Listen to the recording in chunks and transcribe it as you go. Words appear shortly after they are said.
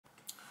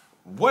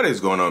What is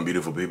going on,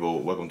 beautiful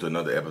people? Welcome to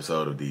another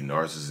episode of the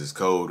Narcissist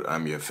Code.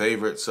 I'm your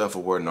favorite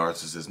self-aware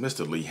narcissist,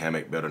 Mr. Lee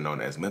Hammock, better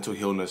known as Mental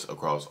Healness,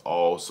 across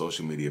all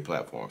social media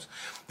platforms.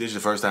 If this is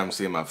your first time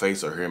seeing my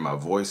face or hearing my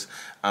voice,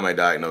 I'm a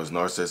diagnosed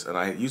narcissist, and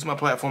I use my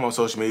platform on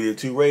social media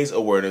to raise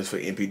awareness for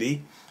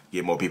NPD,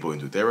 get more people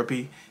into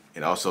therapy,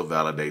 and also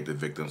validate the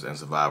victims and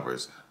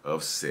survivors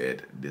of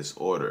said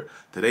disorder.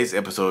 Today's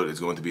episode is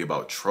going to be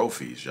about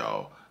trophies,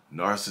 y'all.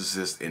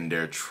 Narcissists and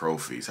their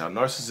trophies. How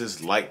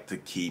narcissists like to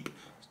keep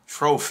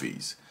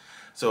trophies.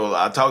 So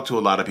I talk to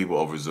a lot of people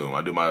over Zoom.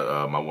 I do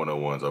my my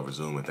one-on-ones over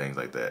Zoom and things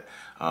like that,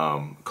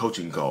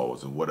 coaching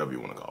calls or whatever you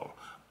want to call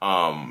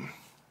them.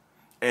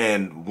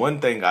 And one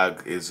thing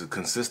is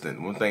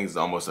consistent. One thing is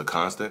almost a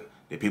constant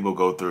that people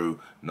go through.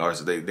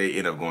 They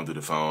end up going through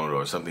the phone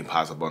or something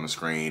pops up on the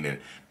screen, and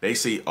they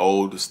see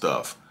old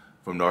stuff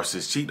from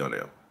narcissists cheating on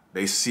them.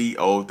 They see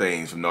old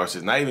things from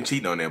narcissists, not even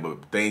cheating on them,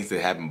 but things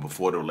that happened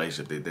before the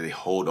relationship that they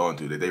hold on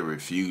to, that they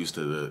refuse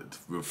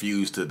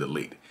to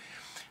delete.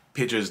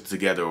 Pictures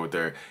together with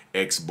their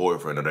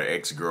ex-boyfriend or their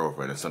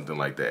ex-girlfriend or something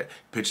like that.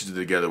 Pictures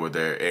together with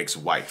their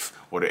ex-wife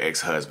or their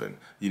ex-husband.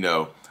 You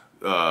know,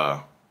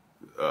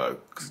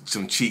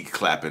 some cheek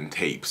clapping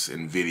tapes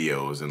and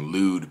videos and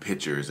lewd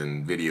pictures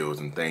and videos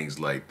and things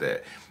like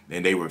that.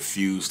 And they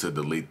refuse to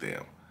delete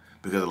them.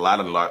 Because a lot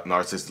of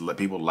narcissists,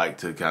 people like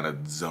to kind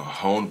of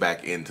hone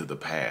back into the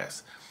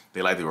past.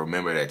 They like to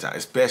remember that time,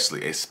 especially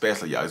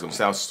y'all. It's gonna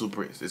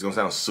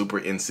sound super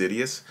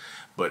insidious,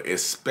 but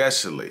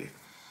especially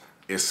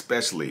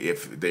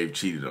if they've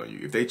cheated on you.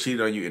 If they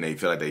cheated on you and they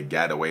feel like they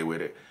got away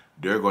with it,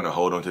 they're going to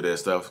hold on to that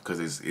stuff because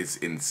it's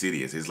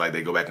insidious. It's like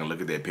they go back and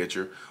look at that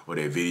picture or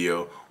that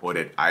video or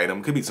that item.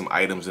 It could be some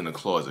items in the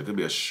closet. It could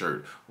be a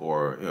shirt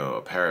or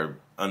a pair of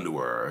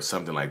underwear or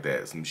something like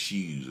that. Some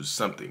shoes or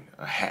something,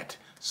 a hat.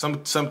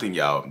 Something,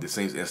 y'all, that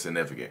seems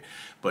insignificant.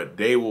 But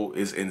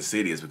it's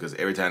insidious because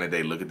every time that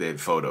they look at that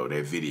photo,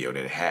 that video,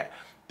 that hat,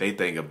 they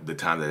think of the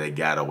time that they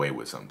got away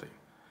with something.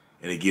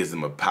 And it gives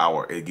them a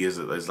power.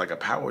 It's like a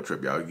power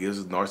trip, y'all. It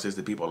gives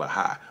narcissistic people a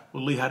high.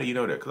 Well, Lee, how do you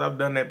know that? Because I've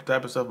done that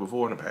type of stuff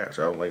before in the past,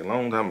 y'all. Like a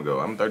long time ago.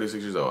 I'm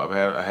 36 years old.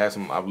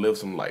 I've lived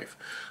some life,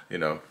 you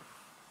know.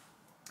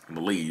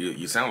 But Lee,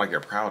 you sound like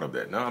you're proud of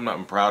that. No, I'm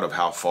not proud of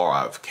how far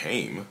I've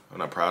came. I'm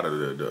not proud of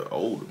the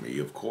old me.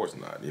 Of course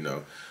not. You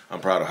know,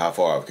 I'm proud of how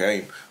far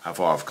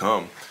I've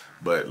come.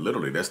 But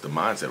literally, that's the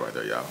mindset right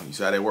there, y'all. You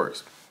see how that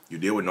works. You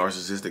deal with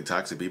narcissistic,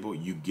 toxic people,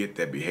 you get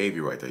that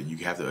behavior right there. You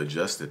have to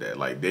adjust to that.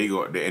 Like they're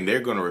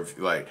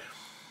gonna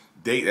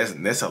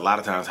that's a lot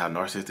of times how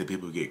narcissistic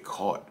people get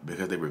caught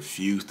because they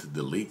refuse to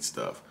delete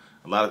stuff.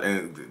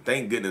 And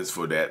thank goodness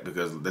for that,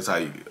 because that's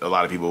how a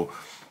lot of people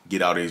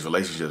get out of these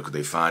relationships, because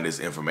they find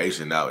this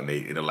information out and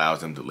it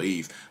allows them to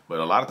leave. But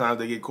a lot of times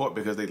they get caught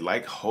because they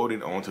like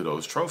holding on to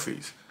those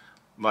trophies.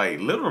 Like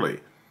literally.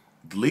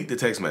 Delete the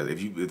text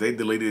message. If they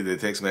deleted their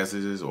text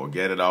messages or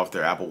get it off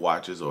their Apple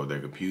Watches or their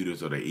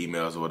computers or their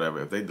emails or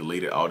whatever, if they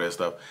deleted all that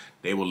stuff,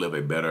 they will live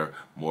a better,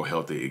 more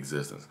healthy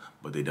existence.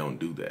 But they don't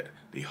do that.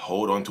 They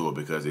hold on to it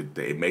because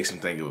it makes them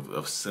think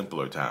of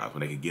simpler times when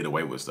they can get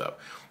away with stuff.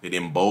 It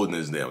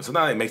emboldens them.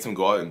 Sometimes it makes them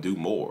go out and do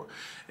more.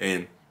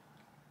 And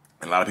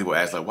a lot of people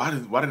ask, like, why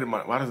does the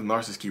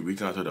narcissist keep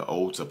reaching out to the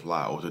old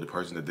supply or to the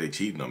person that they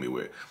cheated on me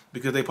with?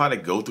 Because they probably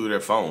go through their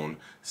phone,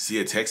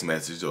 see a text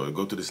message, or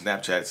go through the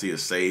Snapchat, see a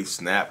saved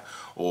snap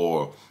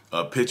or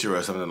a picture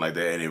or something like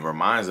that, and it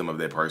reminds them of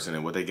that person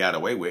and what they got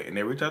away with, and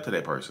they reach out to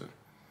that person.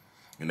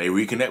 And they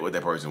reconnect with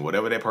that person.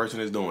 Whatever that person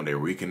is doing, they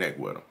reconnect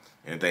with them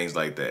and things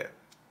like that.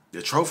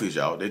 The trophies,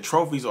 y'all, the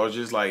trophies are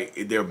just like,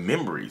 they're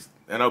memories.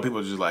 I know people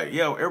are just like,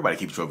 yo, everybody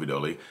keeps trophy though,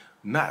 Lee.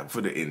 Not for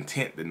the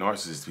intent. The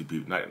narcissist people,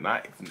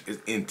 not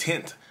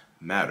intent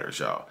matters,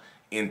 y'all.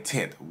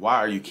 Intent. Why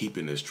are you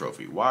keeping this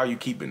trophy? Why are you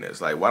keeping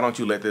this? Like, why don't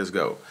you let this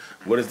go?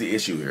 What is the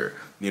issue here?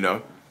 You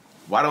know,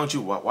 why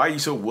are you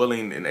so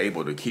willing and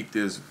able to keep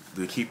this?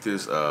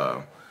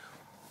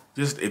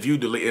 Just if you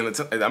delete,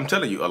 and I'm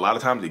telling you, a lot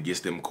of times it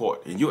gets them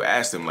caught. And you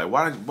ask them, like,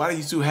 why do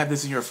you still have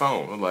this in your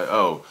phone? I'm like,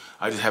 oh,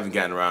 I just haven't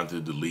gotten around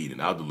to deleting.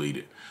 I'll delete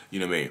it.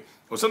 You know what I mean?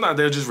 Well, sometimes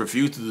they'll just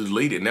refuse to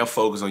delete it, and they'll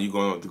focus on you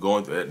going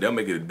through, they'll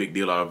make it a big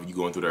deal out of you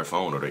going through their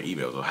phone or their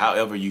emails or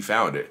however you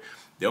found it.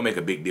 They'll make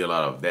a big deal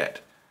out of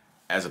that,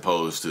 as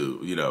opposed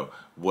to, you know,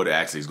 what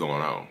actually is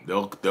going on.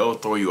 They'll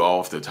throw you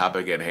off the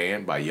topic at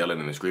hand by yelling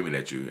and screaming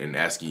at you and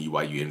asking you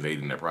why you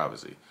invading their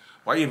privacy.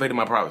 Why are you invading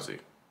my privacy?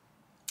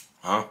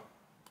 Huh?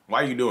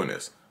 Why are you doing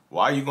this?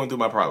 Why are you going through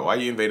my privacy? Why are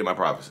you invading my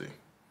privacy?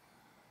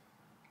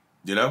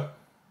 You know?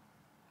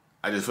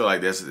 I just feel like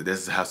this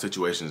is how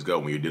situations go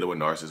when you're dealing with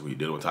narcissists, when you're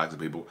dealing with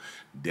toxic people.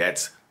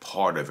 That's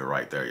part of it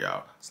right there,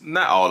 y'all.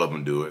 Not all of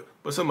them do it,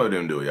 but some of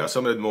them do it, y'all.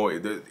 Some of them more.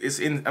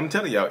 I'm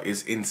telling y'all,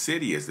 it's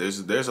insidious.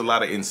 There's a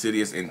lot of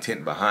insidious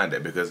intent behind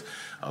that, because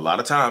a lot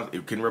of times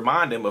it can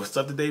remind them of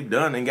stuff that they've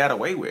done and got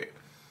away with.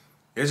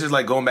 It's just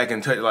like going back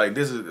and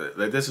this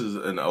is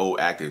an old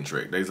acting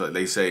trick.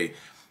 They say,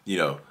 you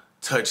know,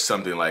 touch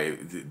something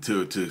like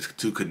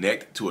to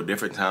connect to a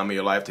different time in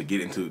your life, to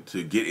get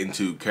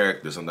into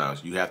character.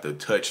 Sometimes you have to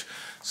touch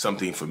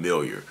something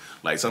familiar.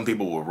 Like some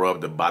people will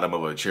rub the bottom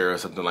of a chair or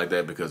something like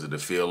that because of the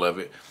feel of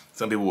it.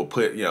 Some people will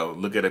put,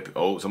 look at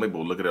some people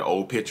will look at an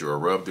old picture or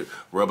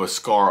rub a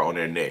scar on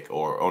their neck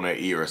or on their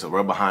ear, or so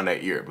rub behind their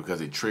ear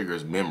because it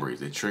triggers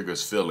memories, it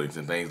triggers feelings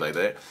and things like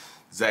that.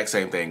 Exact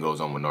same thing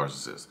goes on with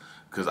narcissists.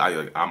 Because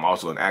I'm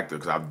also an actor,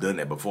 because I've done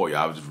that before.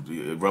 Y'all just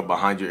rub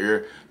behind your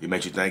ear. It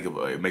makes you think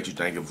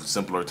of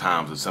simpler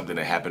times, or something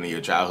that happened in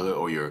your childhood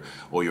or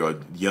your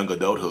young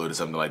adulthood or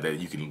something like that.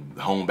 You can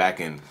hone back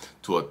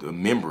into a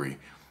memory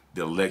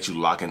that'll let you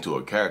lock into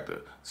a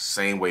character.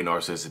 Same way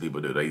narcissistic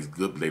people do.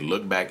 They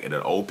look back at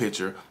an old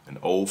picture, an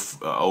old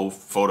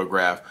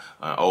photograph,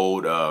 an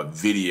old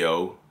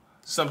video,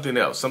 something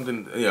else,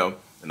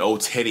 an old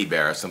teddy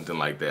bear or something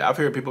like that. I've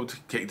heard people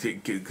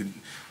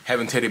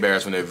having teddy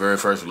bears from their very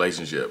first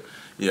relationship,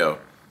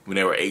 when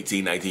they were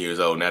 18, 19 years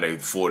old. Now they're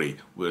 40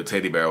 with a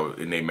teddy bear,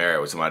 and they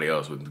married with somebody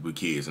else with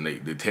kids, and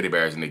the teddy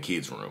bear's in the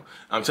kids' room.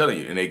 I'm telling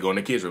you, and they go in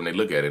the kids' room, they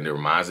look at it, and it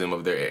reminds them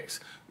of their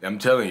ex. I'm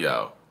telling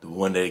y'all, the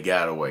one that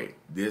got away.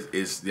 This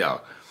is,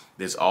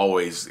 there's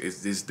always,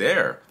 it's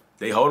there.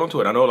 They hold on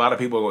to it. I know a lot of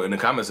people in the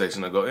comment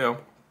section that go,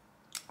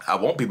 I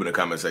want people in the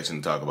comment section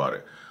to talk about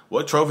it.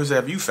 What trophies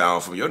have you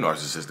found from your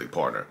narcissistic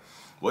partner?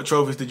 What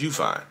trophies did you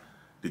find?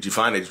 Did you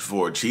find it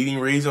for a cheating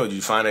reason, or did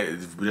you find it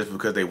just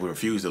because they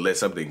refused to let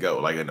something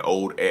go, like an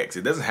old ex?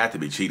 It doesn't have to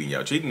be cheating,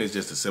 y'all. Cheating is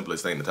just the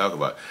simplest thing to talk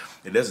about.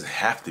 It doesn't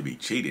have to be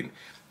cheating.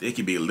 It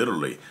could be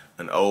literally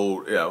an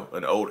old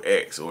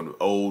ex or an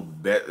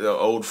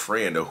old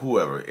friend or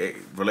whoever.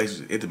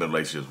 Intimate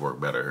relationships work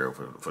better here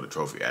for the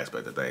trophy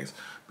aspect of things.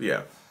 But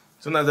yeah,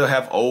 sometimes they'll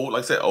have old,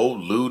 like I said, old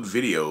lewd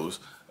videos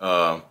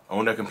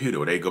on their computer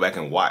where they go back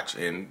and watch,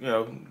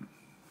 and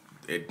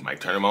it might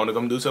turn them on to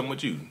come do something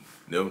with you.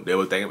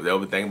 They'll be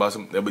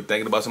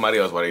thinking about somebody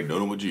else while they're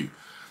doing it with you.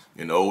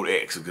 An old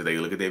ex, because they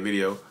look at their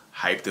video,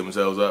 hype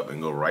themselves up,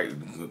 and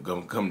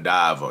come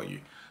dive on you.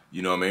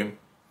 You know what I mean?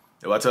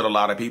 If I tell a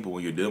lot of people,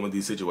 when you're dealing with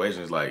these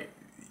situations, like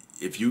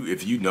if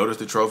you notice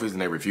the trophies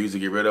and they refuse to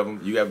get rid of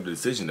them, you have a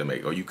decision to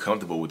make. Are you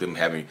comfortable with them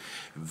having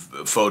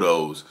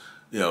photos,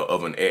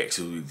 of an ex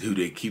who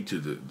they keep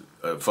to the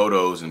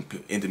photos and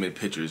intimate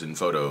pictures and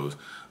photos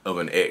of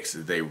an ex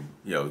that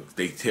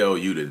they tell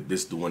you that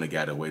this is the one that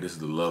got away, this is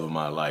the love of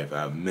my life,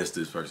 I miss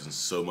this person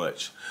so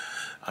much,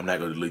 I'm not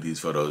going to delete these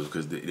photos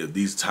because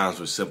these times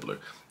were simpler.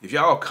 If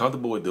y'all are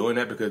comfortable with doing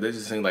that, because they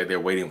just seem like they're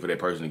waiting for that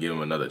person to give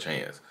them another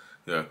chance.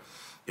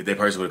 If that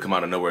person would come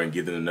out of nowhere and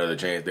give them another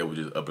chance, they would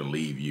just up and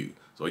leave you.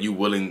 So are you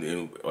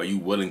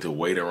willing to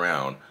wait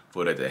around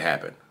for that to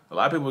happen? A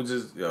lot of people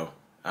just,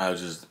 I'll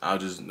just,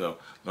 as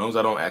long as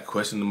I don't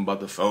question them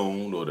about the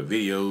phone or the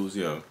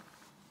videos,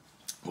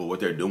 or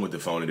what they're doing with the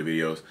phone and the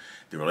videos,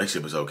 the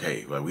relationship is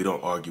okay. Like, we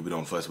don't argue, we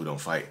don't fuss, we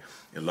don't fight,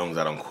 as long as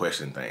I don't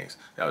question things.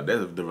 Now,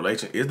 is the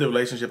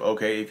relationship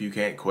okay if you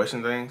can't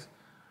question things?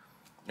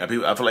 Now,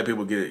 I feel like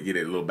people get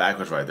it a little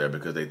backwards right there,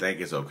 because they think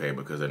it's okay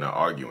because they're not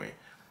arguing.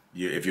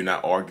 If you're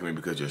not arguing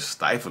because you're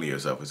stifling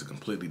yourself, it's a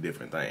completely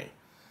different thing.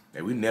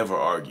 And we never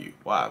argue.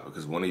 Why?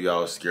 Because one of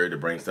y'all is scared to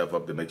bring stuff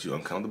up that makes you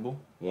uncomfortable.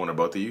 One or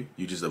both of you.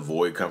 You just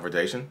avoid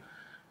confrontation.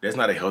 That's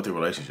not a healthy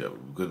relationship.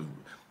 Because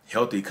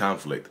healthy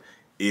conflict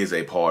is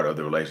a part of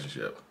the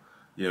relationship.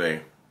 You know what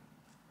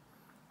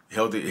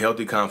I mean?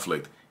 Healthy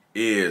conflict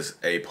is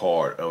a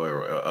part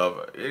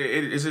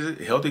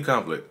healthy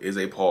conflict is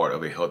a part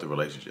of a healthy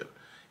relationship.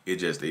 It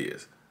just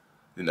is.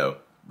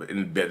 But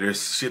there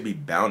should be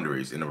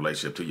boundaries in a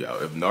relationship to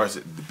y'all.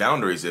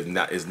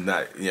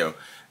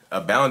 A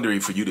boundary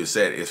for you to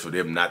set is for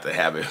them not to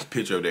have a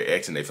picture of their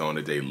ex in their phone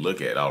that they look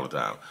at all the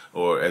time,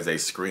 or as a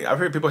screen. I've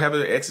heard people have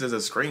their ex as a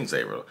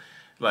screensaver.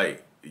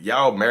 Like,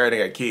 y'all married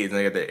and got kids and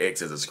they got their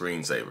ex as a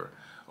screensaver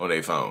on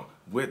their phone.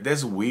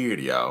 That's weird,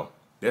 y'all.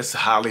 That's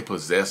highly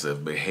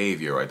possessive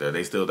behavior right there.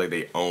 They still think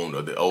they own,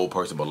 or the old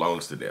person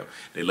belongs to them.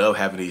 They love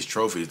having these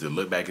trophies to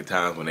look back at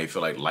times when they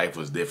feel like life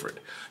was different.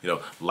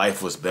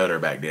 Life was better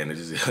back then.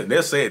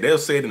 They'll say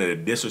it in a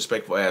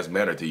disrespectful ass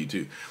manner to you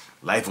too.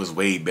 Life was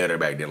way better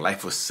back then.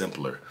 Life was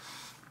simpler.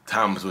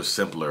 Times were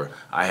simpler.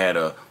 I had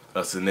a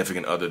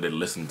significant other that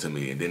listened to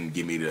me and didn't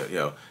give me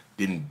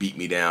didn't beat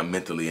me down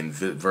mentally and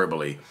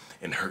verbally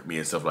and hurt me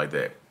and stuff like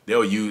that.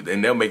 They'll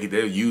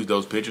use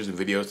those pictures and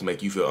videos to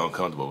make you feel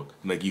uncomfortable,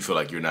 to make you feel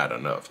like you're not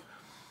enough.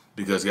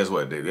 Because guess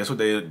what? Guess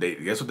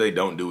what they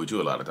don't do with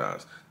you a lot of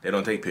times. They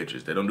don't take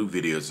pictures. They don't do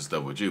videos and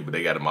stuff with you, but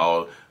they got them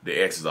all, the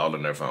exes all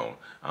in their phone.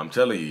 I'm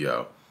telling you,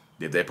 y'all,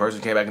 if that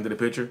person came back into the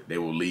picture, they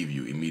will leave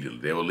you immediately.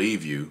 They will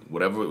leave you,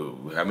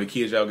 how many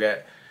kids y'all got,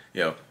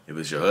 if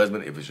it's your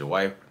husband, if it's your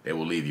wife, they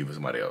will leave you for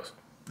somebody else.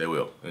 They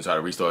will, and try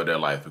to restart their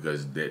life,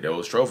 because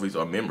those trophies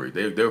are memories.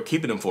 They're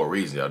keeping them for a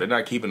reason, y'all. They're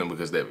not keeping them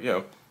because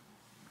they're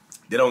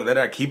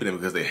not keeping them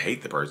because they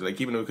hate the person. They're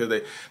keeping them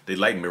because they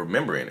like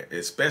remembering it,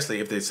 especially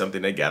if it's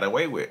something they got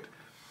away with.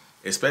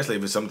 Especially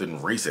if it's something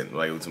recent,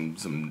 like with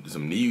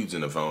some nudes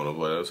in the phone or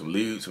whatever, some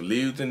nudes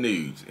and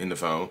nudes in the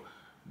phone.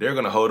 They're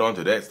gonna hold on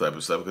to that type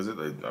of stuff because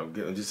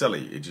I'm just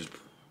telling you, it just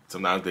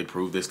sometimes they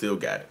prove they still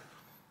got it.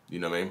 You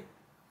know what I mean?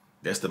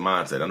 That's the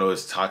mindset. I know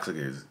it's toxic.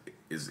 I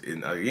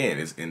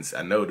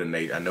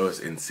know it's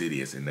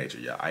insidious in nature,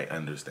 y'all. I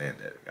understand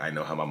that. I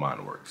know how my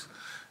mind works.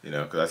 You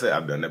know, because I said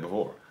I've done that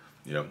before.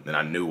 You know, and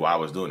I knew why I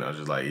was doing it. I was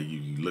just like,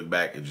 you look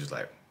back, it's just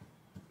like,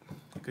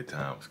 good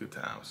times, good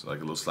times. Like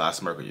a little sly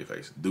smirk on your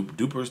face.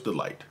 Duper's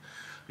delight.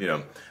 You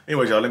know.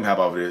 Anyways, y'all, let me hop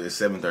off here. It's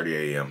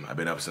 7:30 a.m. I've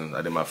been up since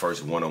I did my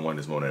first one-on-one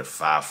this morning at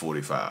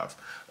 5:45.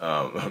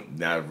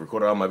 Now I've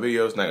recorded all my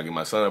videos. Now I get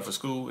my son up for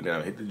school, and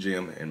then I hit the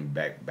gym and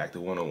back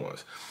to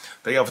one-on-ones.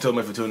 Thank y'all for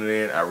tuning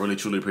in. I really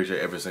truly appreciate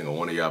every single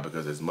one of y'all,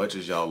 because as much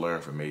as y'all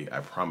learn from me, I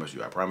promise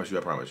you,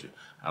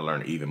 I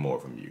learn even more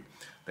from you.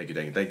 Thank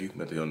you.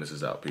 Mental illness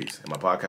is out. Peace. And my podcast.